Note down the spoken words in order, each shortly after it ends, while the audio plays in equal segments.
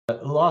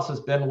Ulas has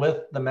been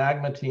with the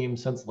Magma team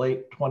since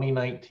late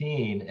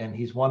 2019, and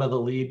he's one of the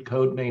lead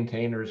code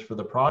maintainers for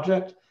the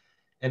project,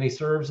 and he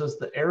serves as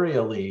the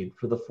area lead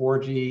for the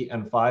 4G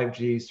and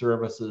 5G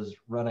services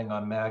running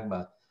on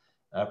Magma.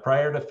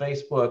 Prior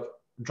to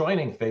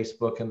joining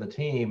Facebook and the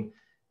team,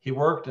 he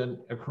worked in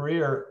a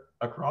career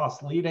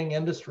across leading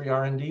industry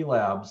R&D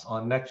labs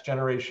on next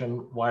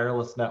generation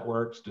wireless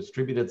networks,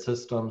 distributed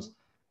systems,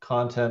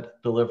 content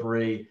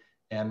delivery,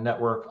 and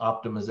network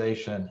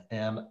optimization.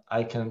 And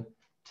I can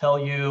tell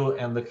you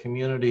and the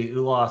community,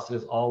 Ulas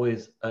is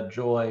always a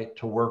joy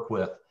to work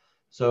with.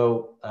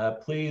 So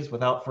please,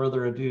 without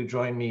further ado,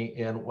 join me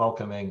in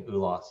welcoming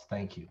Ulas.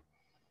 Thank you.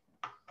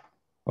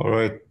 All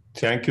right.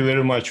 Thank you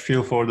very much,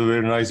 Phil, for the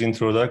very nice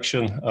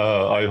introduction.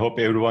 I hope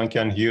everyone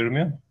can hear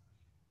me.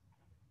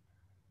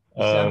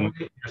 Your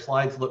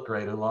slides look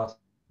great, Ulas.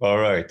 All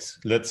right,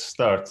 let's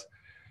start.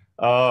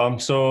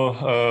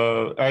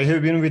 I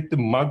have been with the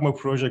Magma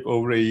project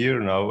over a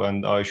year now,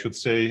 and I should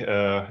say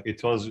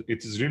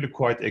it is really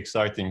quite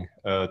exciting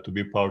to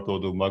be part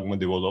of the Magma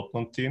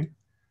development team.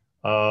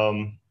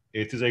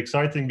 It is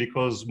exciting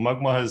because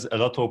Magma has a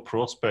lot of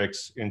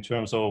prospects in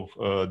terms of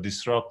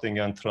disrupting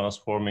and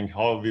transforming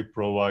how we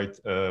provide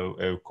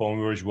a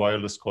converged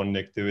wireless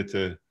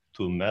connectivity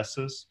to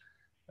masses.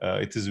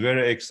 It is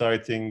very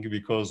exciting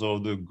because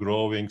of the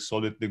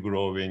solidly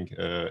growing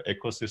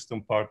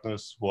ecosystem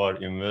partners who are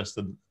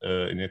invested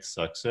in its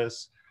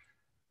success.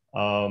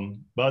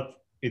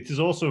 But it is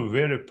also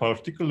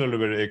particularly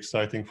very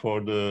exciting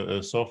for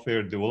the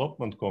software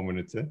development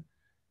community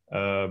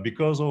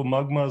because of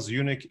Magma's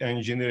unique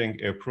engineering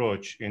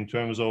approach in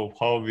terms of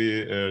how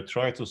we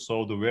try to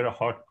solve the very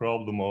hard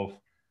problem of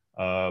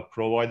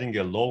providing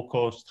a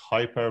low-cost,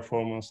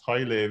 high-performance,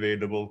 highly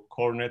available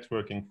core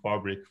networking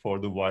fabric for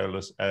the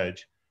wireless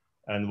edge.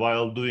 And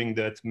while doing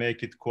that,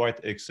 make it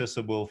quite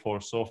accessible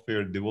for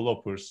software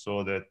developers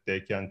so that they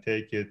can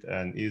take it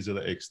and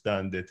easily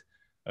extend it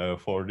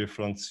for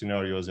different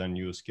scenarios and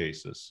use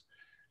cases.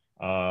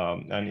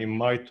 And in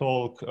my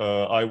talk,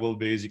 I will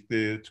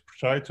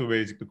try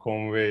to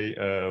convey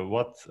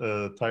what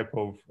type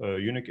of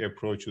unique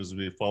approaches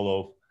we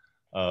follow,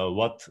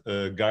 what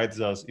guides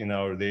us in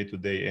our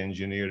day-to-day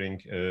engineering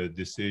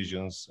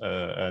decisions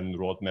and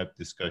roadmap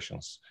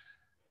discussions.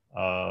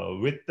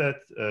 With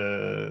that,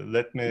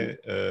 let me,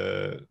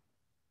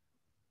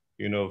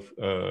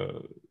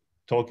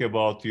 talk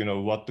about,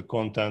 what the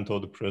content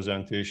of the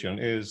presentation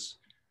is.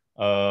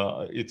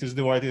 It is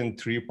divided in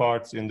 3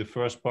 parts. In the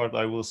first part,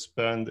 I will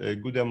spend a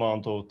good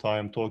amount of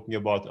time talking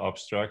about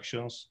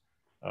abstractions.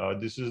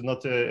 This is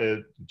not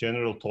a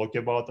general talk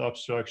about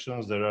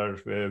abstractions. There are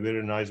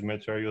very nice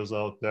materials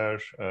out there.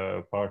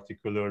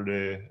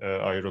 Particularly,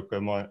 I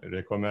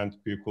recommend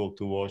people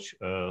to watch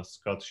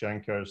Scott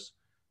Shanker's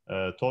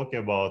talk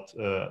about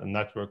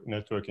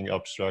networking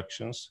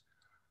abstractions.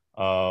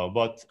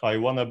 But I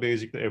want to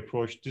basically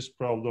approach this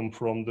problem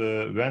from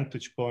the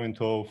vantage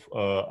point of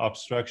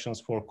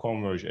abstractions for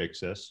converged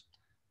access.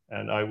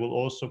 And I will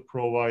also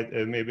provide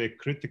maybe a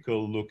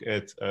critical look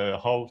at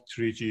how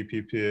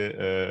 3GPP,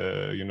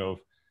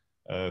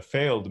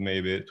 failed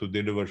maybe to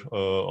deliver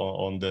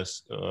on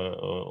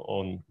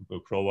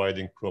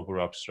providing proper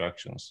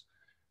abstractions.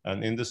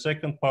 And in the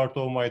second part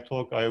of my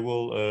talk, I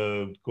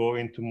will go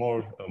into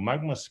more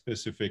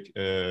Magma-specific,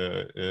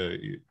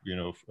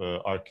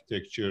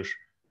 architecture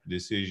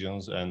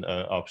decisions and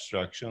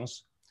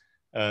abstractions.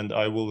 And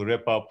I will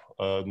wrap up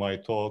my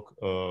talk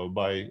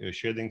by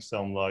shedding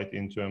some light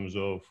in terms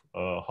of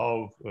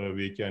how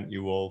we can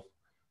evolve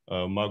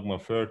Magma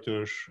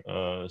further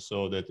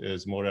so that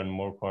as more and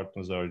more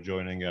partners are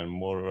joining and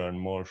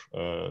more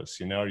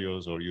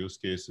scenarios or use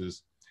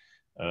cases,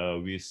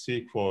 we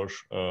seek for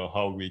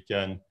how we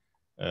can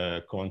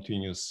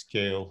continue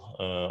scale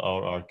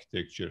our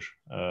architecture.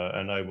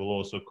 And I will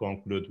also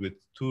conclude with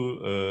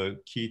 2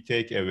 key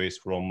takeaways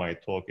from my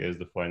talk as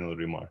the final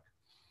remark.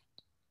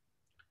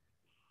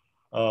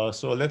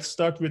 So let's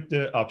start with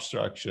the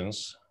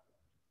abstractions.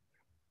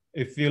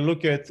 If we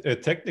look at a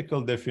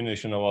technical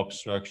definition of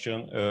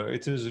abstraction,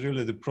 it is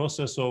really the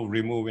process of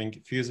removing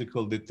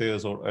physical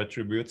details or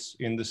attributes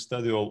in the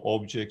study of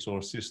objects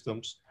or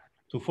systems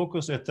to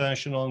focus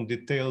attention on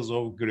details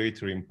of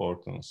greater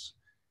importance.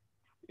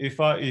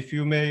 If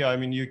you may,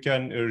 you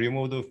can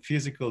remove the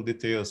physical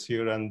details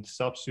here and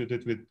substitute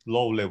it with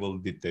low-level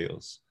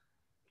details.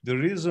 The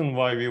reason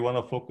why we want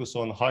to focus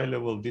on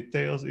high-level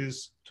details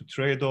is to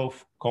trade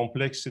off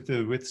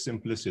complexity with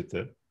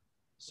simplicity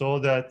so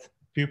that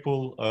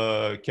people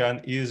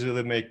can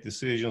easily make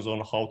decisions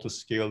on how to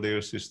scale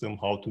their system,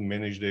 how to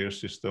manage their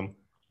system,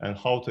 and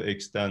how to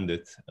extend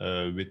it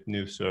with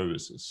new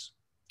services.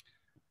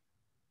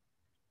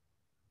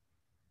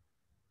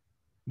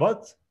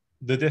 But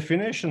the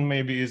definition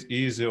maybe is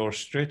easy or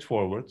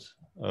straightforward,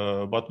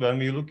 but when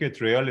we look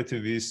at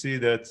reality, we see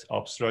that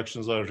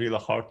abstractions are really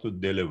hard to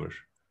deliver.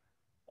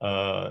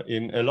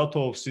 In a lot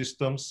of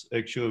systems,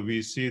 actually,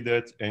 we see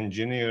that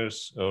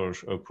engineers or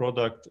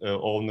product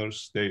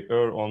owners, they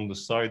err on the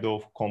side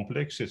of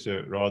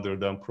complexity rather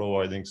than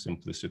providing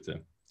simplicity.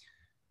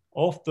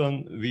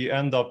 often we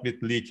end up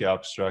with leaky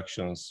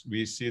abstractions.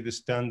 We see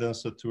this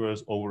tendency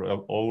towards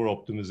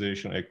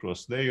over-optimization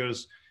across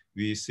layers.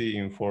 We see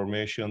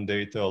information,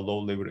 data,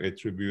 low-level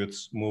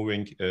attributes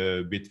moving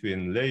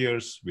between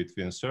layers,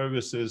 between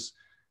services,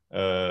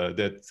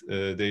 that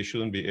they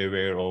shouldn't be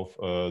aware of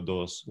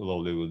those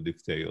low-level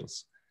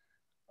details.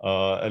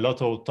 A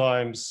lot of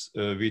times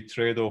we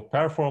trade off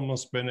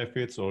performance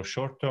benefits or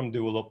short-term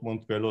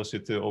development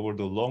velocity over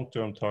the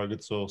long-term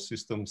targets of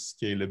system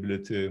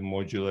scalability,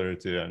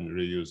 modularity, and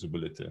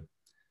reusability.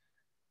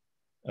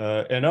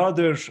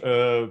 Another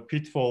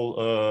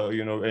pitfall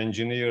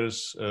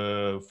engineers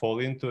fall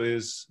into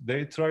is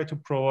they try to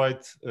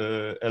provide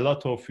a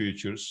lot of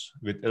features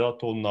with a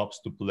lot of knobs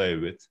to play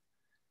with.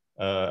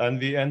 And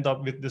we end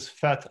up with these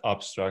fat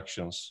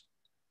abstractions.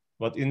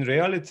 But in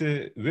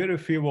reality, very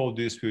few of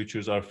these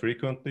features are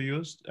frequently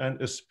used,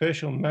 and a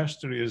special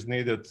mastery is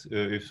needed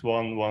if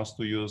one wants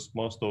to use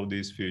most of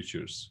these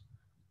features.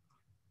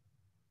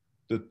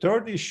 The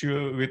third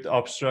issue with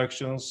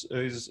abstractions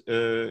is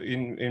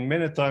in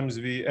many times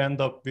we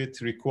end up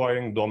with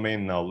requiring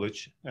domain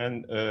knowledge.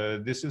 And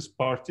this is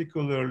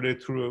particularly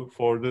true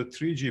for the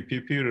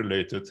 3GPP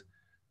related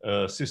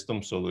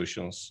system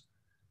solutions.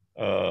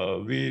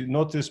 We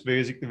noticed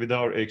basically with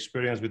our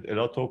experience with a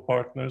lot of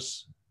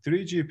partners,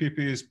 3GPP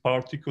is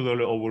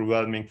particularly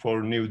overwhelming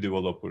for new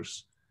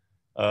developers.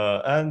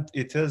 And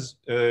it has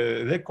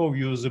a lack of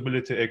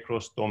usability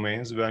across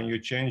domains. When you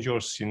change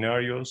your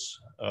scenarios,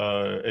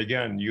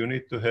 again, you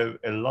need to have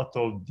a lot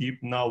of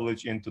deep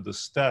knowledge into the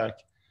stack,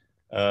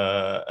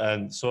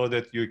 and so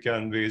that you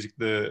can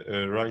basically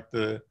write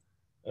the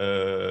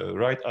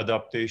right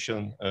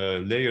adaptation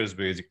layers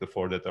basically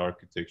for that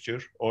architecture.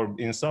 Or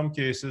in some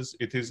cases,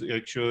 it is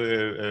actually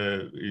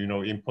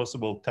a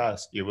impossible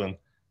task even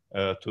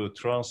to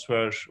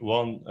transfer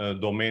one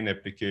domain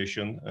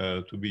application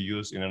to be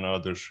used in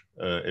another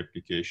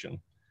application.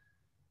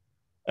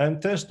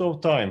 And test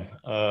of time,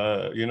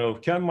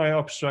 can my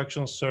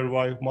abstractions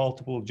survive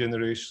multiple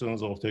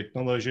generations of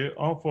technology?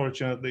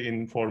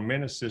 Unfortunately, for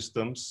many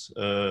systems,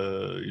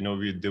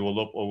 we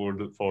develop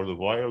for the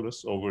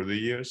wireless over the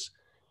years,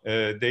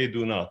 they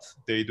do not.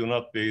 They do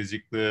not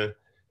basically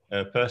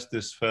pass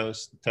this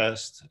first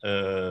test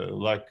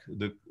like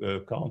the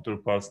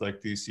counterparts like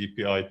TCP,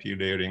 IP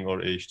layering,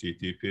 or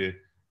HTTP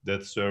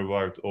that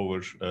survived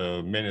over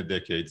many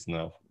decades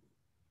now.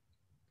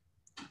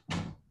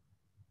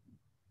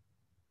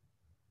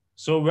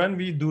 So when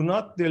we do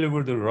not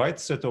deliver the right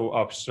set of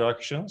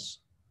abstractions,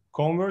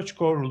 Converge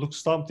Core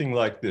looks something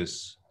like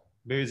this.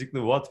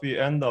 Basically, what we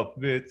end up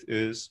with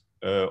is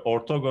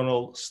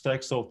orthogonal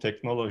stacks of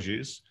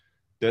technologies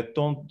that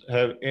don't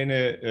have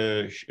any,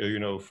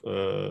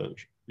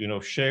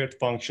 shared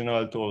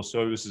functionality or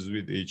services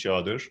with each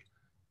other.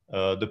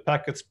 The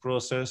packets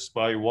processed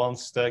by one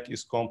stack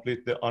is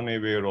completely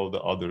unaware of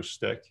the other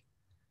stack.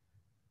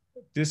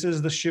 This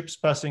is the ships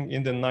passing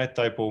in the night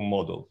type of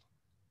model.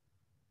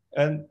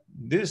 And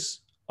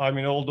this,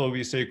 although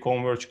we say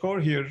Converge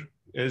Core here,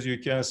 as you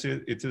can see,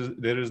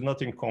 there is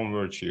nothing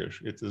converge here.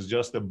 It is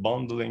just a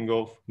bundling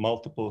of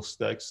multiple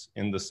stacks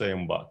in the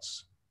same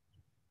box.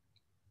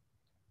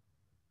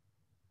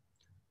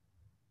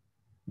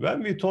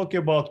 When we talk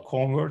about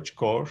Converge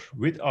Core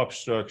with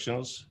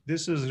abstractions,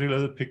 this is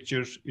really the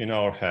picture in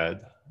our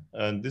head.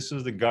 And this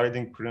is the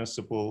guiding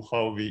principle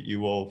how we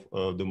evolve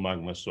the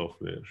Magma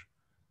software.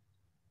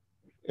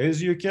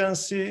 As you can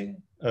see,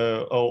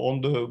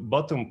 on the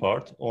bottom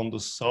part, on the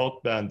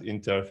southbound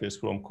interface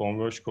from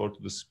Converge Core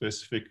to the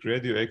specific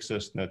radio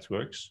access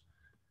networks,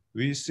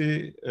 we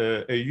see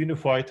a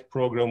unified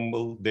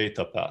programmable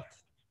data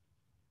path.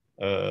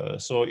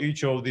 So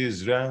each of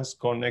these RANs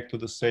connect to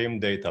the same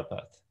data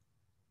path.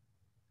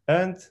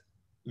 And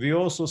we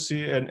also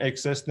see an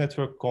access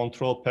network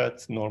control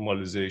path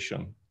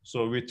normalization.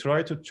 So we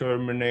try to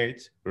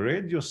terminate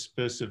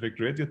radio-specific,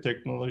 radio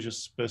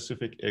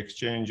technology-specific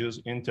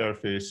exchanges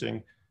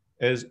interfacing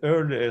as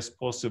early as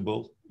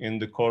possible in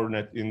the core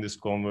net in this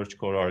Converge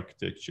Core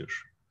architecture.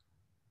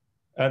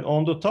 And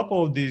on the top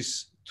of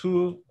these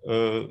two,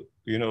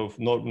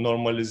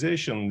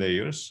 normalization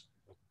layers,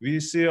 we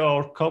see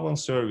our common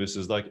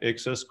services like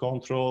access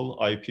control,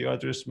 IP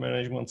address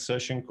management,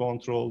 session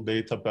control,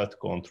 data path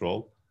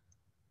control.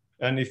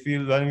 And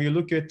when we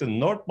look at the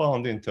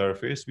northbound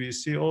interface, we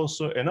see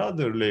also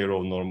another layer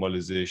of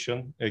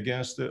normalization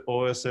against the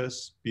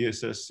OSS,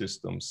 BSS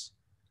systems.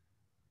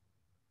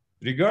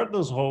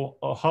 Regardless of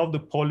how the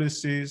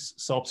policies,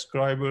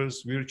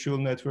 subscribers, virtual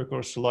network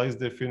or slice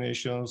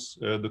definitions,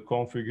 the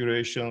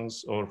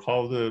configurations, or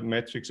how the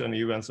metrics and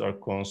events are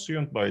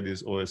consumed by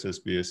these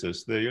OSS,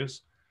 BSS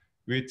layers,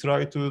 we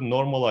try to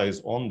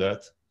normalize on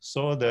that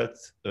so that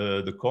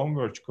the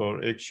Converge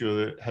Core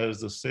actually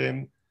has the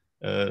same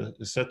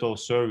set of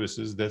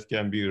services that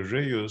can be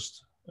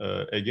reused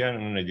again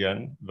and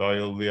again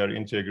while we are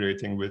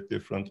integrating with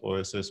different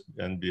OSS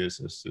and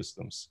BSS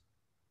systems.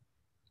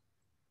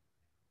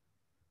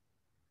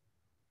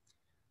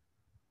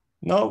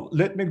 Now,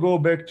 let me go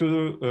back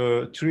to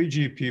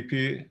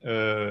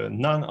 3GPP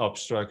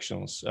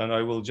non-abstractions, and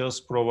I will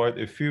just provide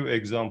a few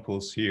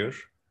examples here.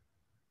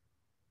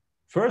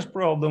 First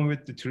problem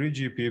with the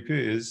 3GPP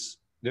is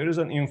there is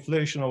an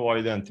inflation of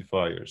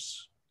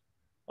identifiers.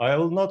 I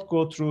will not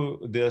go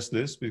through this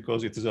list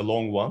because it is a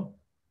long one,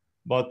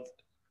 but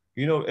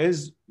you know,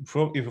 if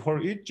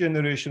for each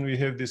generation we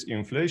have this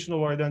inflation of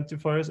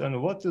identifiers, and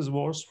what is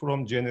worse,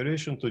 from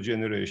generation to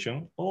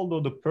generation,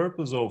 although the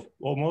purpose of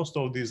most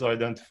of these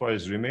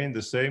identifiers remain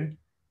the same,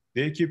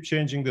 they keep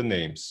changing the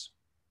names.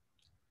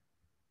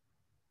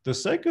 The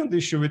second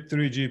issue with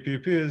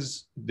 3GPP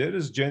is there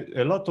is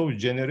a lot of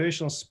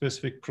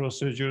generation-specific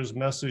procedures,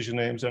 message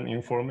names, and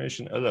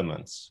information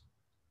elements.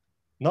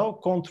 Now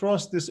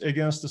contrast this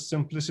against the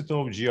simplicity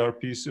of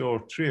gRPC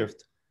or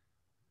Thrift.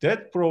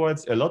 That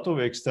provides a lot of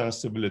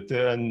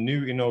extensibility and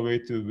new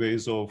innovative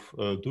ways of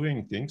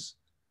doing things,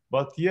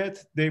 but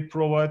yet they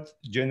provide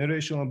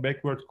generational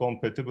backward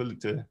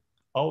compatibility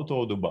out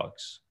of the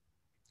box.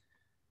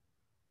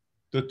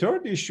 The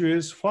third issue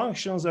is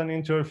functions and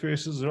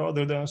interfaces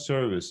rather than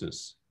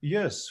services.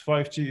 Yes,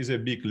 5G is a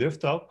big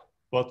lift up,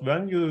 but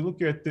when you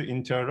look at the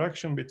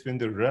interaction between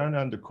the RAN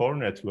and the core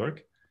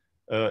network,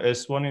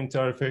 S1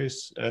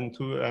 interface,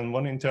 N2 and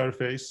 1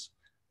 interface,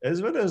 as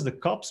well as the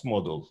COPS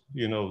model,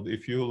 you know,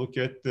 if you look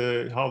at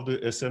how the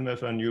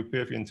SMF and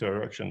UPF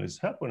interaction is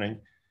happening,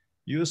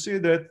 you see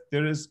that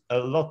there is a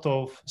lot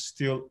of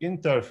still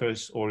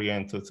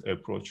interface-oriented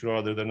approach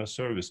rather than a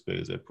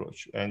service-based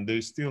approach, and they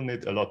still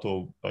need a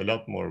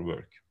lot more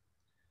work.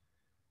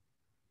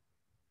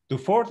 The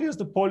fourth is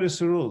the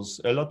policy rules.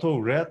 A lot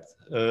of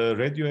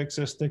radio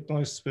access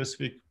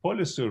technology-specific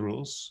policy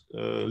rules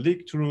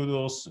leak through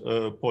those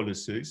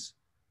policies,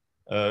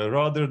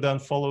 rather than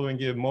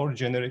following a more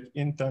generic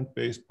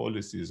intent-based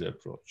policies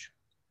approach.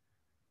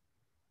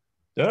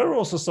 There are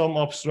also some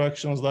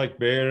abstractions like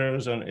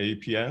bearers and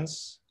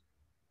APNs.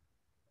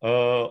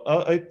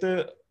 At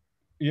the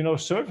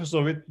surface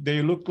of it,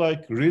 they look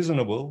like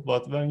reasonable,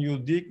 but when you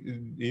dig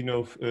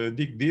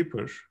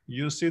deeper,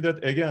 you see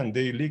that again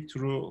they leak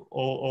through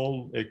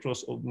all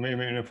across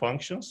many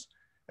functions,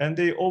 and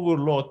they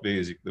overload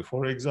basically.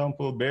 For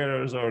example,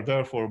 bearers are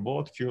there for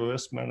both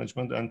QoS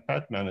management and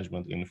path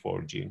management in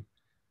 4G.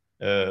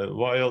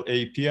 While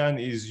APN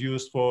is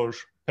used for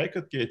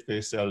packet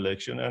gateway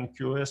selection and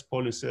QoS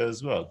policy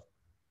as well.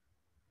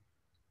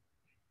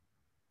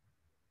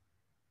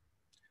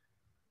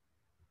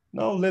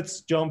 Now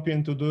let's jump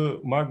into the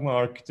Magma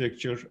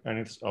architecture and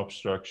its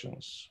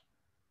abstractions.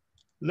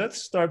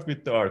 Let's start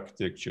with the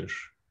architecture.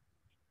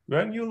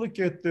 When you look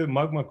at the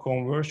Magma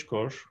Converge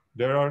core,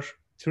 there are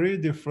 3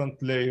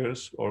 different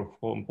layers or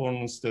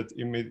components that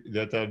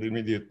are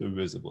immediately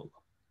visible.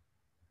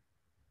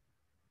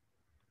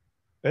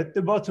 At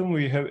the bottom,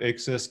 we have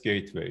access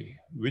gateway,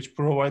 which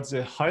provides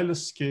a highly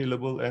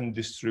scalable and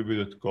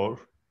distributed core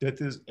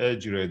that is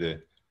edge ready.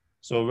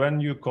 So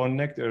when you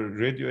connect a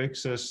radio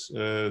access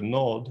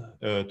node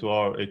to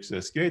our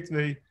access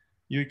gateway,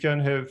 you can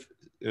have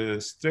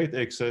straight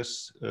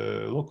access,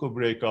 local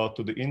breakout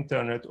to the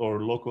internet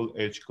or local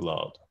edge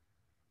cloud.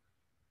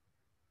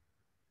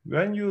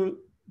 When you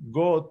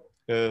go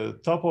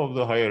top of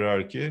the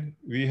hierarchy,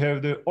 we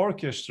have the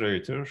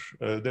orchestrator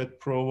that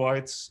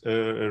provides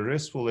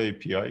RESTful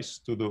APIs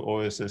to the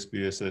OSS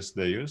BSS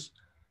layers.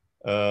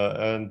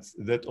 And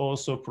that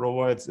also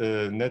provides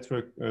a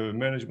network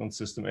management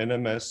system,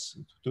 NMS,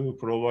 to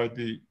provide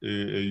the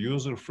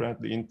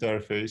user-friendly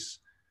interface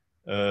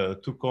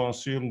to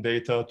consume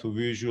data, to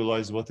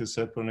visualize what is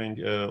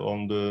happening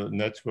on the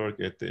network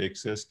at the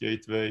access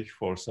gateway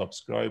for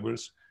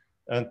subscribers,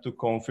 and to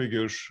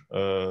configure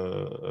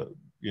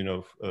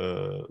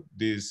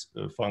these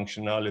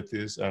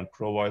functionalities and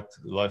provide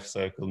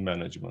lifecycle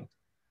management.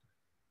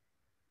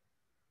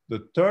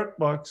 The third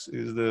box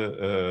is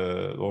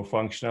or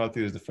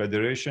functionality is the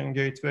federation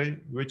gateway,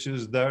 which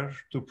is there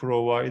to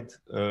provide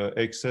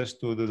access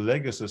to the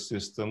legacy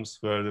systems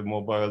where the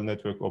mobile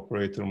network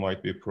operator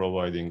might be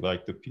providing,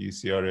 like the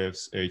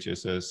PCRFs,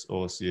 HSS,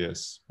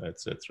 OCS,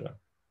 etc.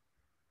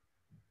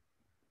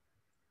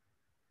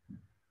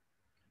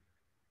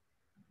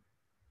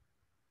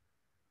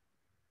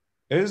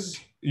 As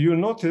you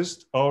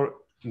noticed,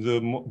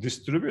 the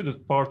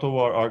distributed part of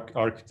our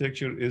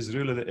architecture is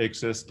really the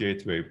access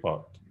gateway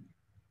part.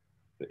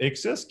 The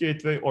access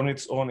gateway on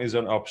its own is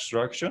an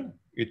abstraction.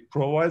 It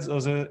provides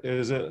us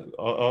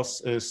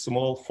a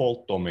small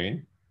fault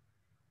domain.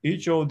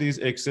 Each of these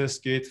access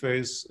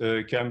gateways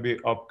can be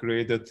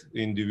upgraded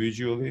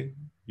individually.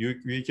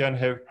 We can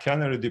have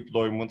canary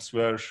deployments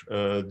where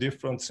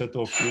different set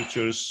of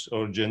features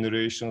or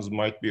generations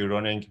might be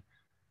running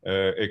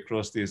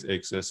across these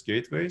access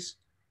gateways.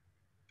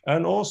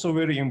 And also,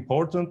 very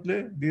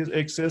importantly, these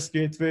access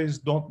gateways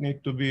don't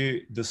need to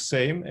be the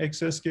same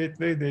access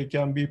gateway. They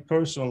can be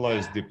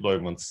personalized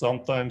deployments.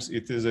 Sometimes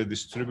it is a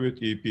distribute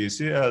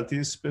EPC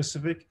LT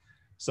specific.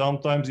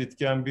 Sometimes it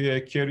can be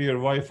a carrier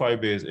Wi-Fi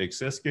based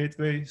access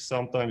gateway.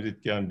 Sometimes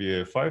it can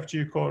be a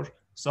 5G core.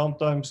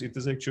 Sometimes it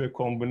is actually a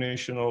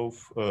combination of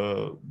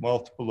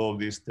multiple of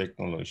these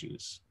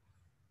technologies.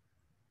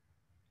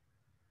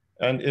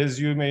 And as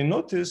you may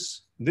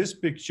notice, this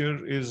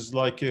picture is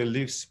like a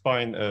leaf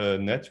spine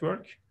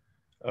network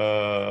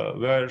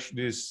where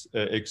these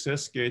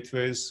access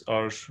gateways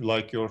are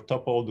like your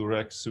top of the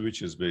rack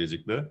switches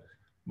basically,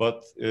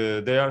 but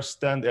they are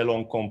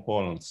standalone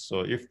components.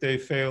 So if they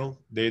fail,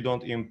 they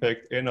don't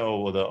impact any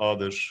of the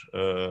other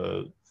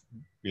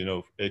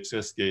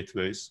access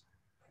gateways.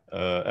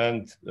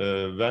 And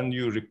when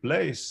you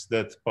replace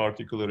that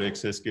particular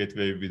access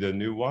gateway with a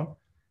new one,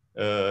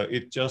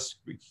 it just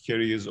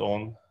carries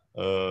on,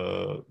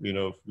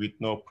 with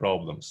no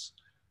problems.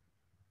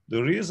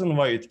 The reason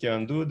why it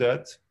can do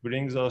that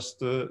brings us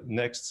to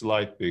next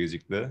slide,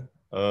 basically,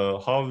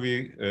 how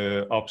we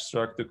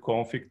abstract the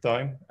config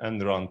time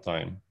and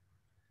runtime.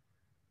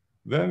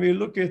 When we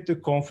look at the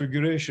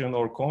configuration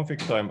or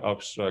config time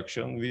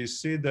abstraction, we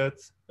see that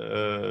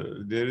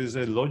there is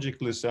a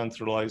logically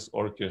centralized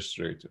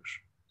orchestrator.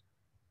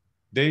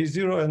 Day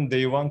 0 and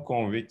day 1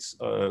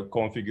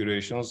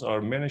 configurations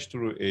are managed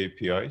through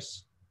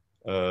APIs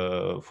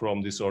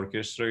from this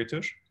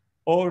orchestrator,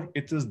 or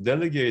it is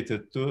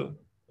delegated to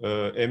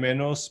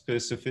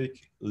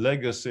MNO-specific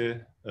legacy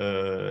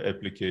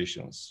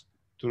applications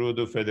through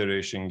the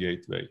federation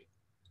gateway.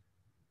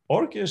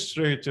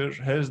 Orchestrator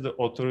has the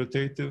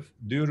authoritative,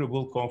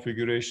 durable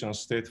configuration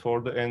state for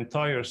the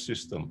entire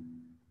system.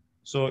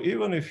 So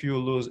even if you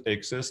lose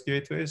access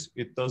gateways,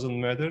 it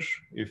doesn't matter.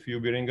 If you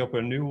bring up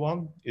a new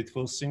one, it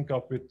will sync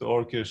up with the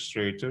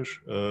orchestrator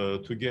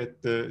to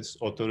get this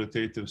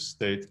authoritative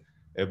state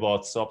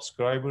about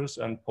subscribers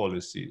and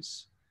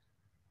policies.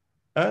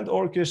 And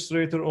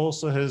orchestrator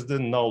also has the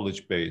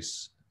knowledge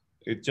base.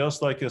 It's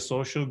just like a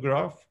social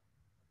graph.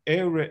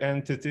 Every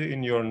entity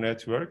in your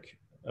network,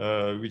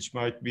 which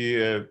might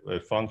be a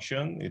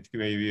function, it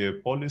may be a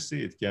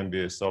policy, it can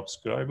be a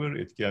subscriber,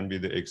 it can be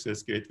the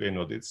access gateway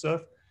node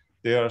itself.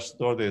 They are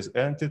stored as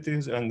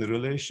entities, and the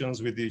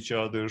relations with each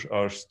other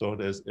are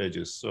stored as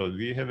edges. So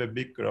we have a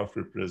big graph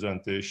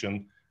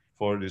representation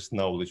for this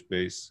knowledge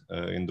base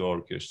in the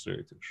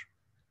orchestrator.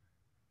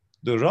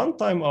 The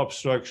runtime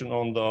abstraction,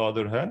 on the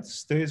other hand,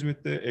 stays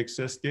with the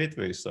access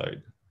gateway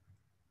side.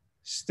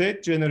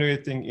 State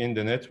generating in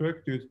the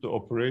network due to the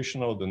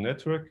operation of the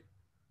network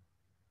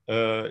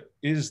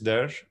is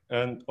there,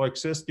 and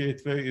access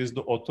gateway is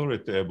the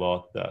authority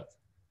about that.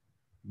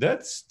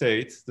 That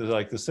state,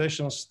 like the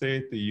session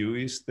state, the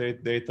UE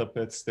state, data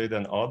path state,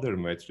 and other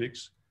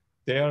metrics,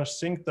 they are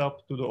synced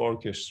up to the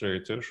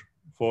orchestrator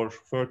for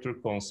further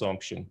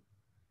consumption.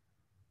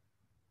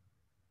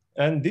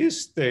 And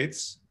these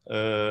states,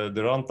 the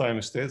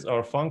runtime states,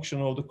 are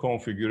function of the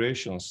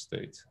configuration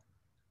state.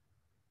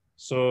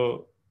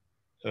 So,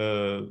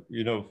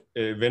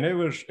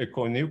 whenever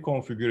a new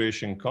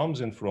configuration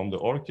comes in from the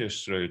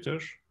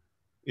orchestrator,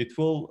 it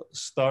will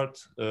start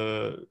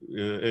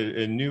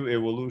a new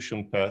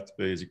evolution path,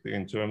 basically,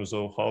 in terms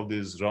of how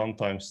these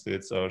runtime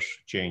states are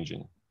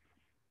changing.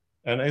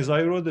 And as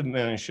I already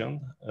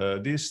mentioned,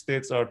 these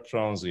states are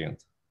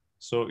transient.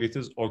 So it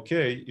is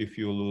okay if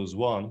you lose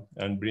one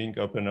and bring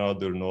up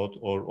another node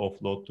or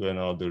offload to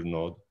another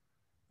node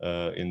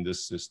in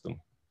this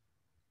system.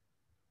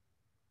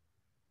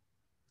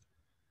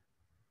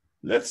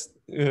 Let's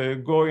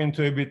go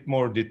into a bit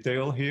more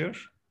detail here.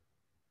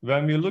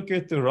 When we look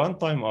at the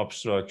runtime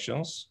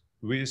abstractions,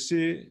 we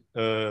see,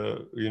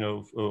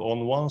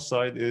 on one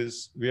side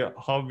is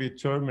how we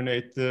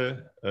terminate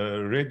the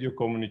radio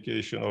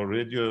communication or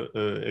radio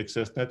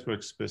access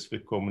network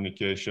specific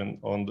communication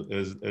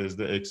as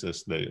the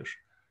access layer.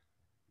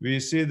 We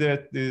see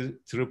that the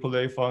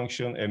AAA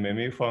function,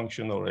 MME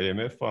function, or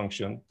AMF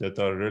function that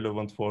are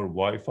relevant for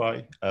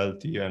Wi-Fi,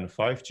 LTE, and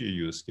 5G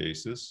use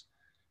cases,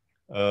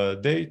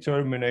 they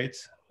terminate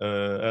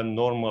and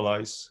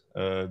normalize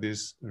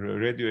this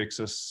radio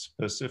access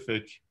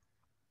specific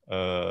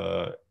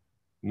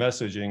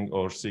messaging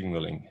or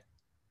signaling.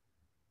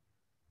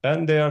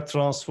 And they are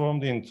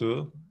transformed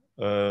into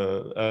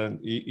an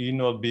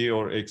E0B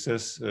or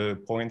access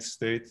point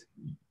state,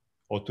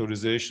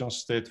 authorization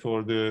state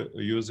for the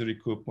user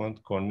equipment,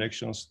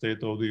 connection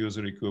state of the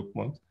user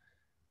equipment.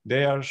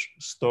 They are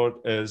stored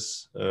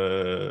as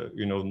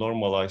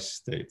normalized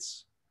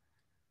states.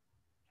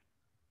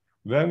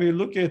 When we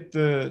look at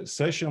the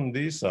session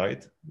D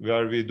side,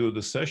 where we do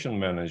the session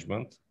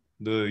management,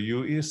 the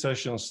UE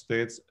session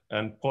states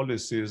and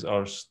policies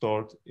are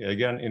stored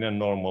again in a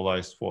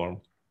normalized form.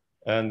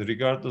 And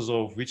regardless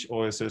of which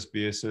OSS,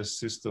 BSS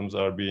systems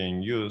are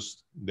being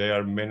used, they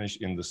are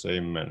managed in the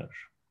same manner.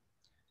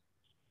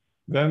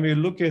 When we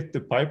look at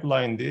the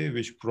pipeline D,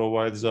 which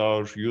provides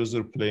our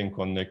user plane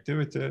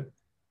connectivity,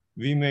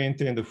 we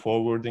maintain the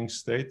forwarding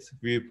state,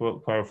 we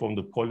perform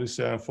the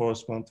policy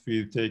enforcement,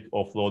 we take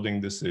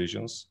offloading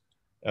decisions,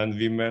 and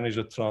we manage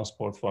the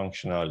transport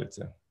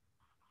functionality.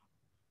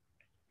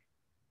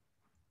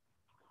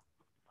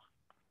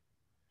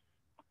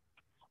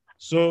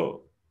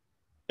 So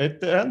at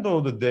the end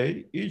of the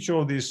day, each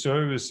of these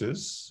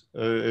services,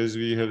 as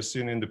we have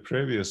seen in the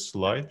previous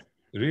slide,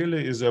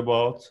 really is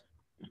about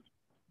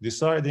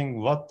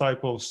deciding what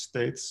type of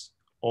states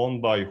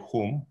owned by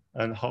whom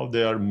and how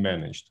they are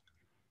managed.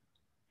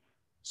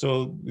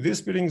 So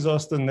this brings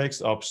us the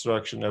next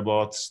abstraction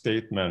about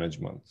state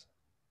management.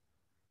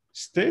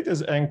 State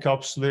is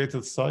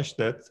encapsulated such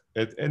that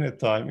at any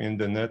time in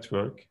the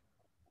network,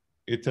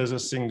 it has a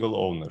single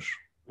owner.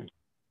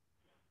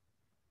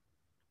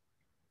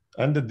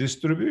 And the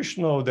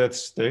distribution of that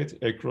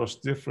state across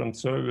different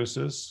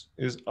services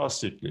is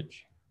acyclic.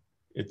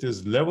 It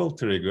is level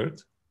triggered,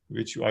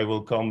 which I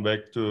will come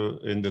back to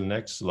in the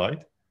next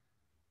slide.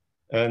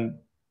 And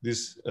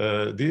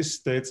these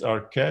states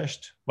are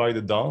cached by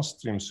the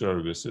downstream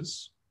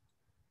services,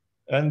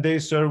 and they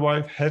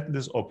survive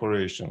headless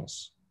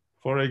operations.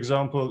 For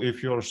example,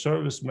 if your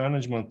service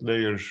management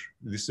layer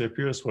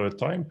disappears for a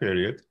time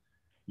period,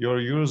 your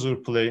user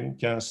plane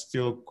can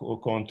still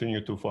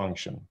continue to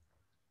function.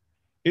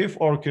 If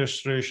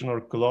orchestration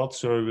or cloud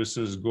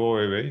services go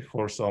away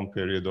for some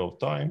period of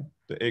time,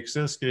 the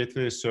access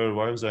gateway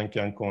survives and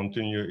can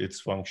continue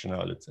its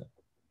functionality.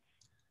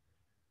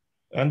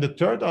 And the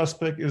third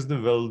aspect is the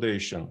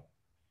validation.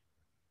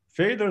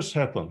 Failures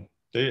happen.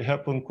 They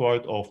happen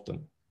quite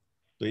often.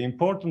 The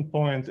important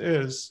point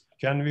is,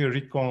 can we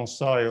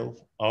reconcile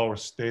our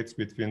states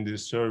between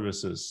these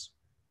services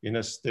in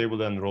a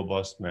stable and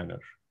robust manner?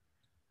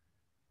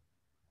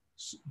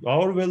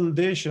 Our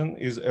validation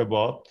is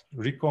about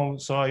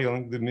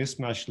reconciling the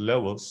mismatch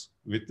levels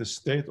with the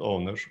state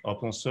owner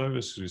upon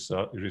service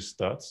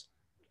restarts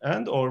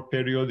and or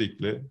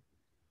periodically,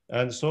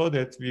 and so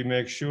that we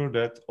make sure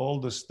that all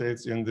the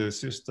states in the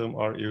system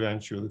are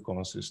eventually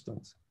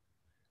consistent.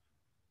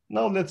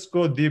 Now let's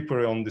go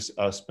deeper on this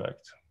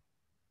aspect.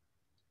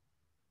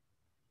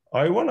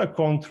 I want to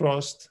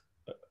contrast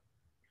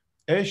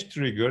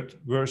edge-triggered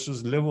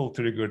versus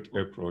level-triggered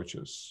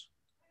approaches.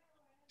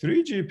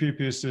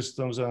 3GPP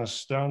systems and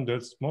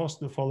standards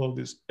mostly follow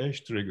this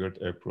edge-triggered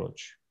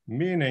approach,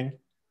 meaning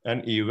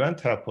an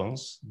event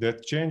happens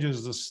that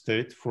changes the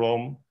state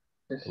from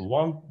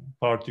one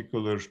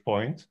particular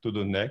point to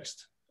the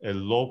next, a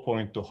low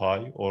point to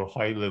high or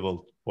high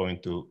level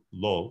point to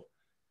low,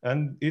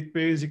 and it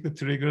basically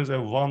triggers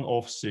a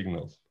one-off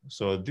signal.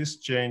 So this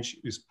change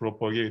is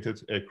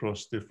propagated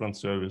across different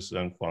services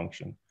and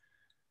functions.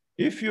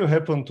 If you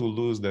happen to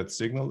lose that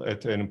signal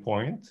at any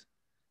point,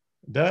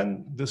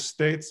 then the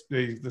states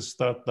basically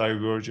start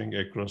diverging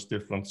across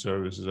different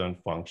services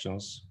and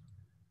functions,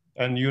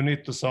 and you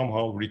need to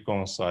somehow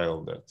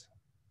reconcile that.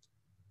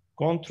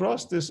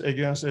 Contrast this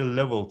against a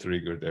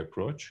level-triggered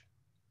approach,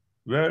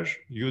 where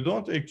you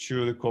don't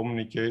actually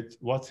communicate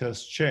what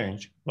has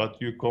changed, but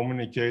you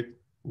communicate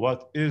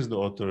what is the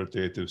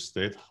authoritative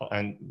state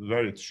and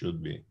where it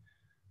should be.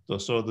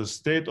 So the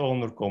state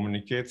owner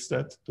communicates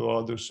that to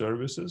other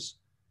services,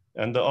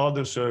 and the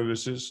other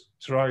services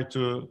try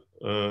to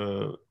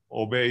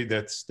obey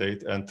that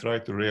state and try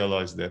to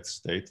realize that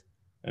state.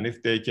 And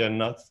if they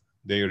cannot,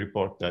 they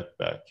report that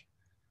back.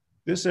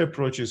 This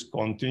approach is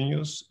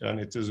continuous and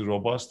it is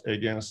robust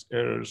against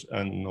errors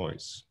and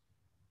noise.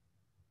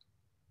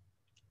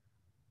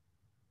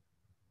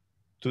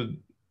 To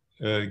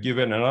give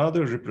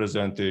another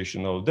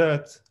representation of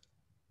that,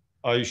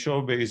 I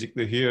show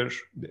basically here,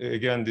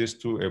 again, these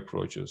two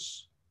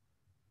approaches.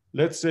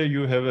 Let's say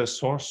you have a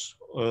source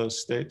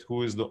state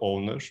who is the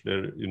owner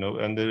there,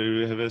 and then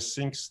you have a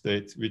sink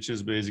state, which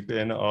is basically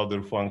any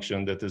other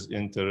function that is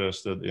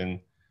interested in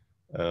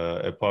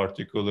a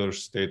particular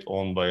state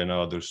owned by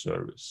another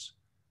service.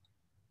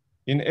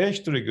 In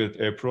edge-triggered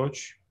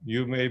approach,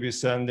 you may be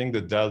sending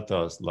the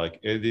deltas like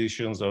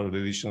additions or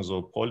deletions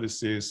of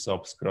policies,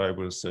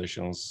 subscriber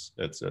sessions,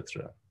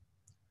 etc.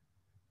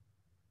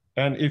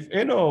 And if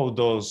any of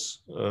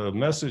those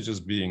messages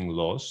being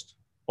lost,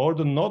 or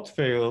the node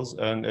fails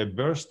and a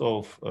burst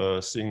of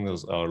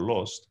signals are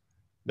lost,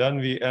 then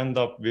we end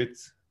up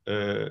with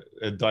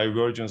a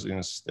divergence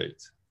in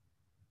state.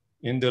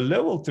 In the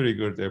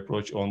level-triggered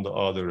approach, on the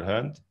other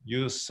hand,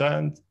 you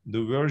send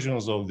the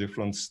versions of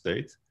different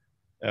state,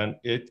 and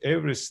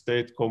every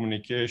state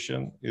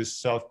communication is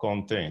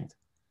self-contained.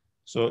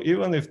 So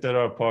even if there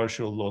are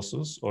partial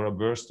losses or a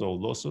burst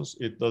of losses,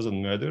 it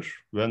doesn't matter.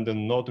 When the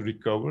node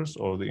recovers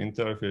or the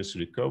interface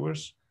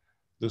recovers,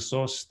 the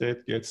source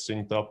state gets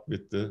synced up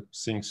with the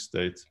sink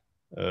state,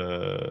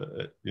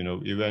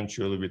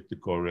 eventually with the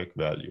correct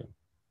value.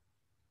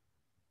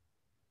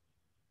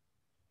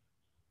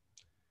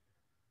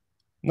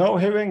 Now,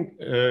 having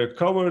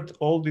covered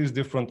all these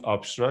different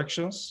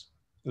abstractions,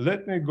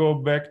 let me go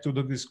back to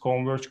this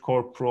converged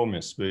core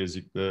promise,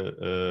 basically,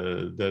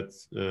 that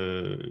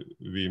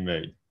we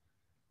made.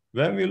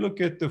 When we look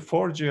at the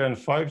 4G and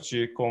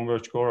 5G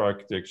converged core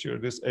architecture,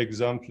 this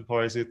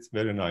exemplifies it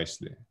very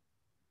nicely.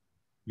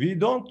 We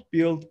don't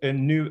build a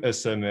new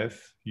SMF,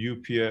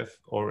 UPF,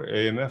 or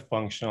AMF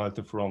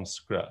functionality from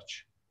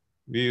scratch.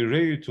 We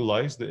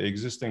reutilize the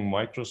existing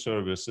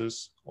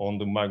microservices on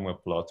the Magma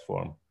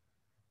platform.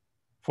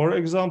 For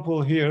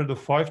example, here, the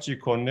 5G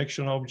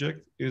connection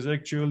object is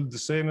actually the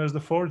same as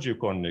the 4G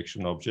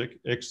connection object,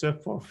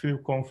 except for few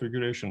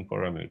configuration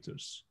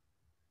parameters.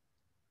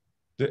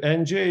 The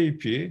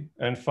NJAP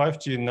and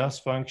 5G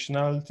NAS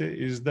functionality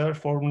is there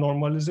for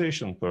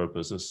normalization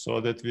purposes so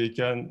that we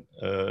can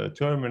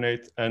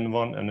terminate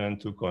N1 and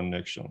N2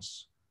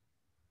 connections.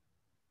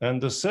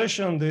 And the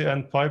session D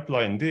and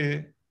pipeline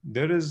D,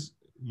 there is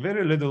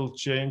very little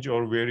change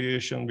or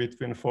variation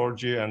between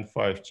 4G and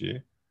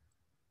 5G.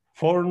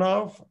 For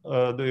now,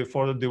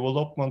 for the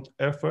development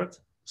effort,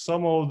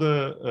 some of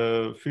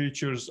the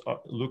features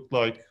look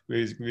like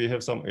basically we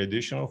have some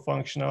additional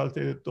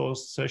functionality at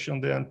those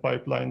session D and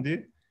pipeline D,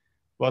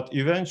 but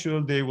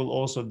eventually they will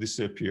also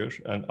disappear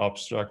and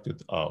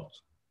abstracted out.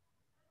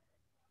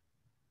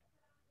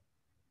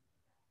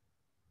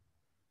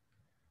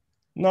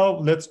 Now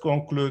let's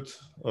conclude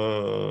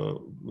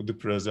the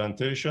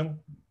presentation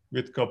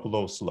with a couple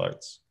of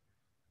slides.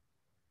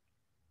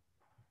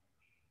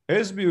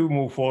 As we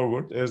move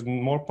forward, as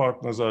more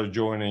partners are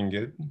joining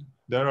it,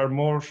 there are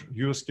more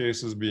use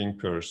cases being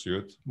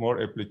pursued,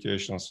 more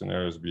application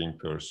scenarios being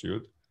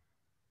pursued.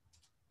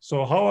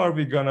 So how are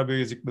we gonna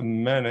basically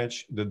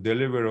manage the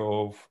delivery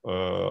of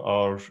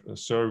our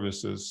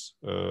services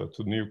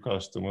to new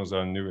customers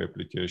and new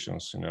application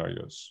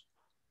scenarios?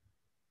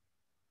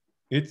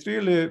 It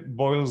really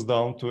boils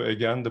down to,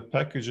 again, the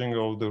packaging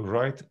of the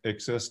right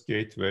access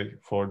gateway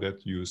for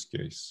that use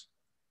case.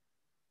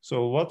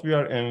 So what we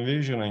are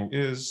envisioning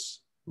is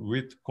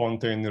with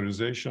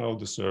containerization of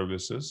the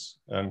services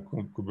and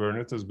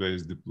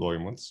Kubernetes-based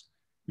deployments,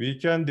 we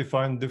can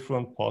define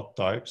different pod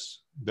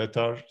types that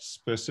are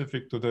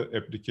specific to the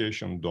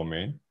application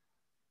domain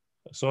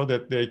so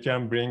that they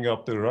can bring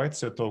up the right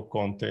set of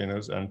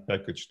containers and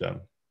package them.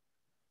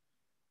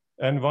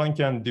 And one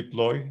can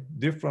deploy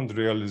different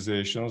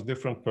realizations,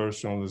 different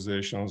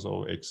personalizations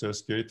of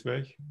access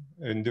gateway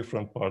in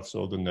different parts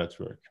of the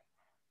network.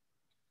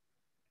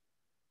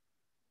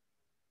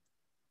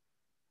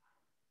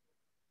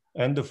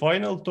 And the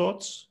final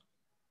thoughts,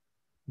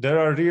 there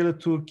are really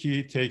two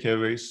key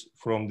takeaways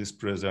from this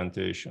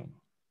presentation.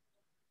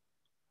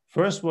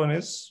 First one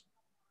is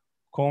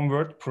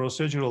convert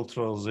procedural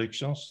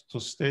transactions to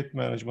state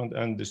management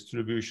and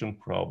distribution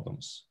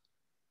problems.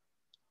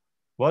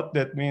 What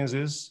that means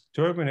is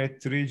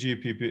terminate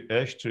 3GPP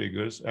hash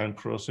triggers and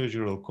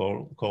procedural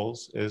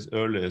calls as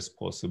early as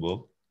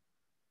possible.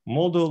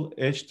 Model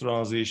edge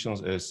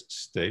transitions as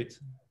state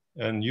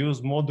and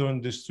use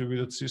modern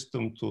distributed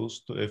system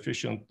tools to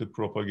efficiently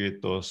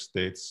propagate those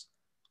states,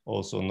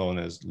 also known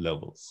as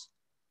levels.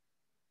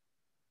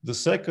 The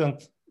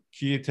second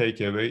key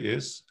takeaway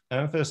is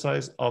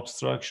emphasize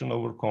abstraction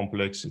over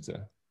complexity.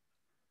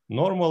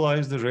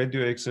 Normalize the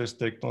radio access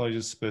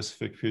technology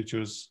specific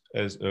features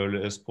as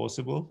early as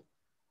possible.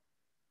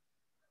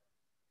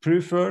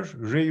 Prefer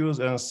reuse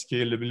and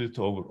scalability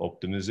over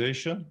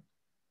optimization.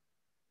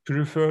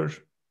 Prefer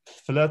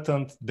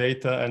flattened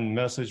data and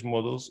message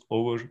models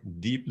over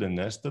deeply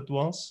nested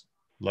ones,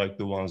 like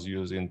the ones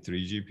used in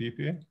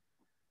 3GPP.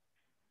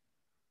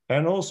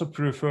 And also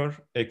prefer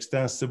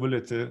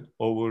extensibility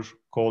over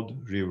code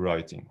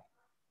rewriting.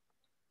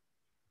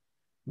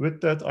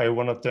 With that, I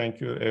want to thank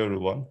you,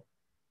 everyone.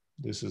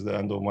 This is the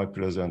end of my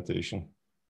presentation.